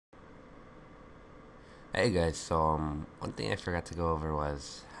Hey guys, so one thing I forgot to go over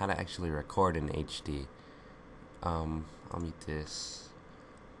was how to actually record in HD. I'll mute this.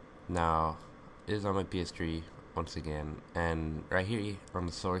 Now, it is on my PS3 once again, and right here on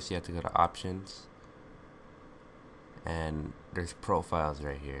the source you have to go to options, and there's profiles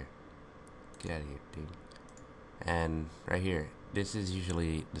right here. Get out of here, dude. And right here, this is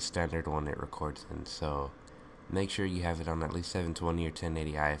usually the standard one it records in, so make sure you have it on at least 720 or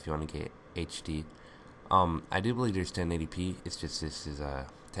 1080i if you want to get HD. I do believe there's 1080p. It's just this is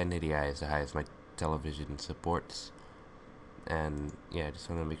 1080i is the highest my television supports, and yeah, I just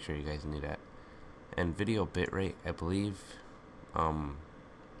want to make sure you guys knew that. And video bitrate, I believe, um,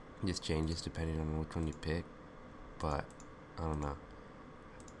 this changes depending on which one you pick, but I don't know.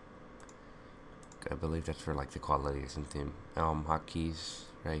 I believe that's for like the quality or something. Hotkeys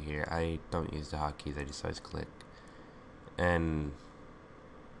right here. I don't use the hotkeys. I just always click. And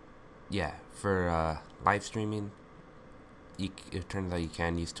yeah, for live streaming, it turns out you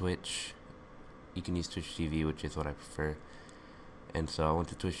can use Twitch. You can use Twitch TV, which is what I prefer. And so I went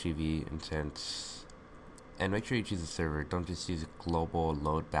to Twitch TV and make sure you choose a server. Don't just use a global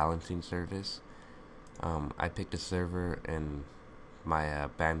load balancing service. I picked a server and my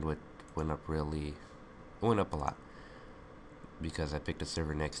bandwidth went up a lot because I picked a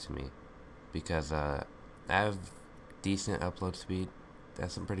server next to me because I have decent upload speed.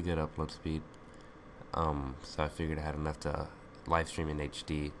 That's some pretty good upload speed. So I figured I had enough to live stream in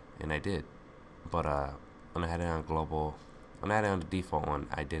HD, and I did. But when I had it on global, when I had it on the default one,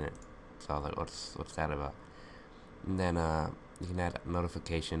 I didn't. So I was like, what's that about? And then you can add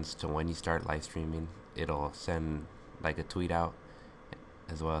notifications to when you start live streaming. It'll send like a tweet out,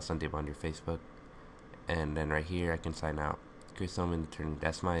 as well as something on your Facebook. And then right here, I can sign out. Chris Omen turn.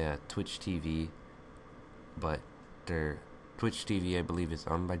 That's my Twitch TV, but their Twitch TV, I believe, is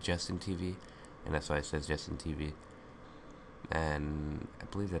owned by Justin TV, and that's why it says Justin TV. And I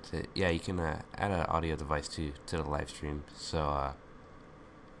believe that's it. Yeah, you can add an audio device to the live stream. So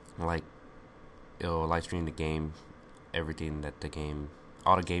like it'll live stream the game, everything that the game,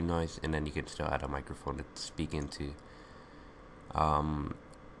 all the game noise, and then you can still add a microphone to speak into.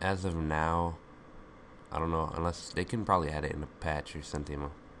 As of now, I don't know, unless they can probably add it in a patch or something,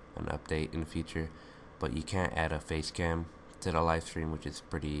 an update in the future. But you can't add a face cam to the live stream, which is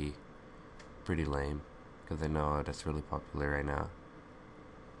pretty lame, because I know that's really popular right now.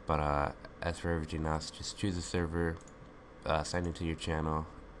 But as for everything else, just choose a server, sign into your channel,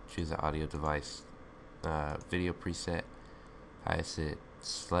 choose an audio device, video preset. Highest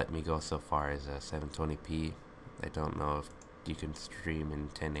it's let me go so far is 720p. I don't know if you can stream in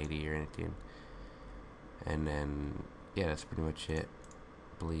 1080 or anything. And then yeah, that's pretty much it.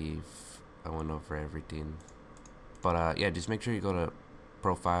 I believe I went over everything. But yeah, just make sure you go to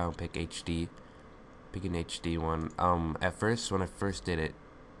profile and pick HD. Pick an HD one. At first, when I first did it,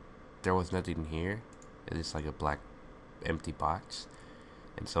 there was nothing here. It's just like a black empty box.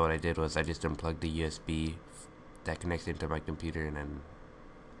 And so what I did was I just unplugged the USB that connects into my computer and then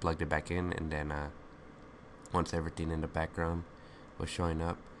plugged it back in. And then once everything in the background was showing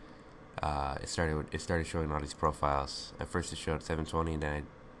up, it started showing all these profiles. At first it showed 720,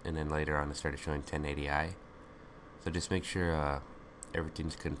 and then later on it started showing 1080i. So just make sure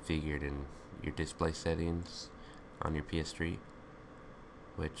everything's configured in your display settings on your PS3,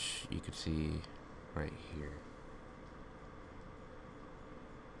 which you can see right here.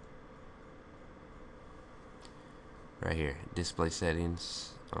 Right here, display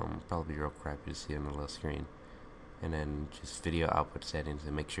settings. Probably real crappy to see on the little screen. And then just video output settings,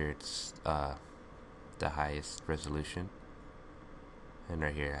 and make sure it's the highest resolution. And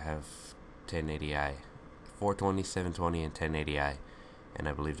right here I have 1080i, 420, 720, and 1080i, and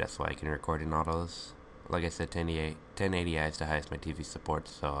I believe that's why I can record in all those. Like I said, 1080i is the highest my TV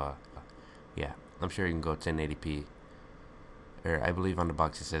supports, so yeah, I'm sure you can go 1080p, or I believe on the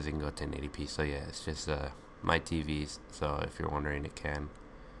box it says you can go 1080p, so yeah, it's just my TVs, so if you're wondering, it can.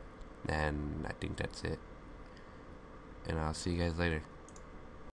 And I think that's it, and I'll see you guys later.